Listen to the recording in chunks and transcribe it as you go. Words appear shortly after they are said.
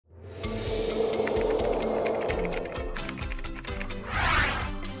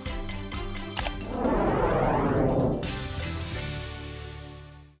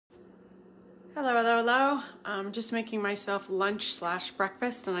just making myself lunch /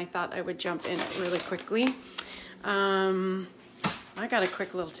 breakfast, and I thought I would jump in really quickly. I got a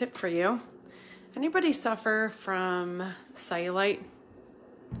quick little tip for you. Anybody suffer from cellulite?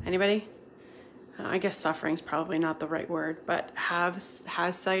 Anybody? I guess suffering's probably not the right word, but has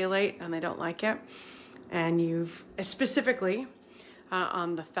cellulite and they don't like it. And you've specifically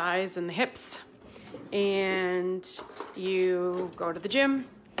on the thighs and the hips, and you go to the gym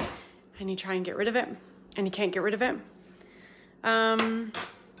and you try and get rid of it and you can't get rid of it.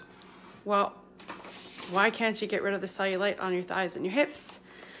 Well, why can't you get rid of the cellulite on your thighs and your hips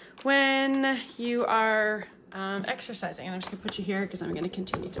when you are exercising? And I'm just gonna put you here because I'm gonna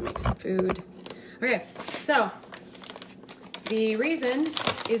continue to make some food. Okay, so the reason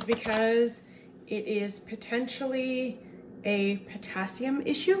is because it is potentially a potassium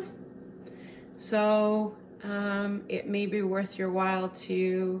issue. So it may be worth your while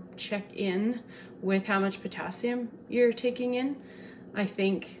to check in with how much potassium you're taking in. I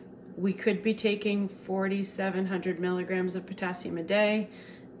think we could be taking 4,700 milligrams of potassium a day,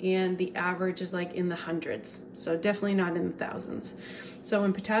 and the average is like in the hundreds. So definitely not in the thousands. So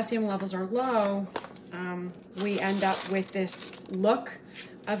when potassium levels are low, we end up with this look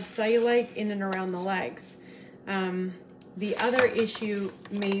of cellulite in and around the legs. The other issue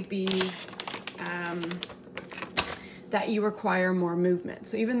may be that you require more movement.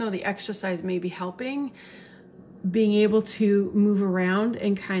 So even though the exercise may be helping, being able to move around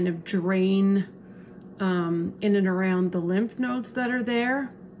and kind of drain in and around the lymph nodes that are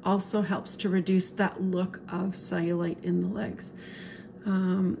there also helps to reduce that look of cellulite in the legs,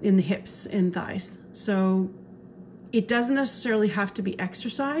 in the hips and thighs. So it doesn't necessarily have to be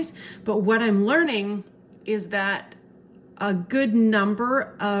exercise, but what I'm learning is that a good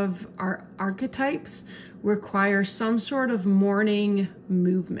number of our archetypes require some sort of morning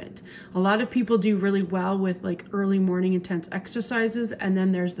movement. A lot of people do really well with like early morning intense exercises, and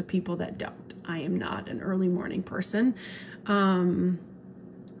then there's the people that don't. I am not an early morning person.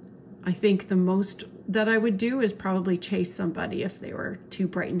 I think the most that I would do is probably chase somebody if they were too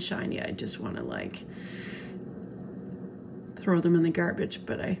bright and shiny. I just want to like throw them in the garbage,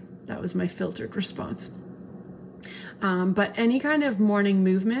 but that was my filtered response. But any kind of morning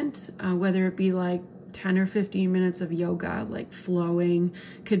movement, whether it be like 10 or 15 minutes of yoga, like flowing,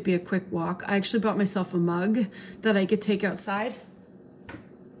 could be a quick walk. I actually bought myself a mug that I could take outside.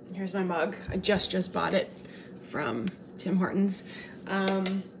 Here's my mug. I just bought it from Tim Hortons.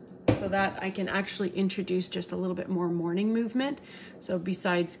 So that I can actually introduce just a little bit more morning movement. So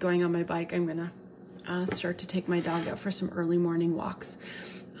besides going on my bike, I'm gonna start to take my dog out for some early morning walks,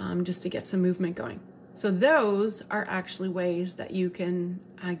 just to get some movement going. So those are actually ways that you can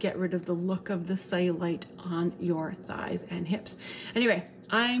get rid of the look of the cellulite on your thighs and hips. Anyway,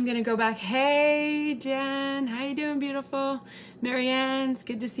 I'm gonna go back. Hey, Jen, how you doing, beautiful? Marianne, it's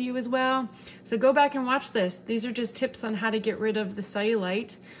good to see you as well. So go back and watch this. These are just tips on how to get rid of the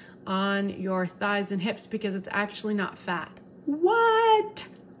cellulite on your thighs and hips because it's actually not fat. What?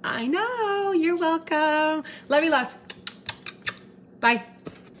 I know, you're welcome. Love you lots. Bye.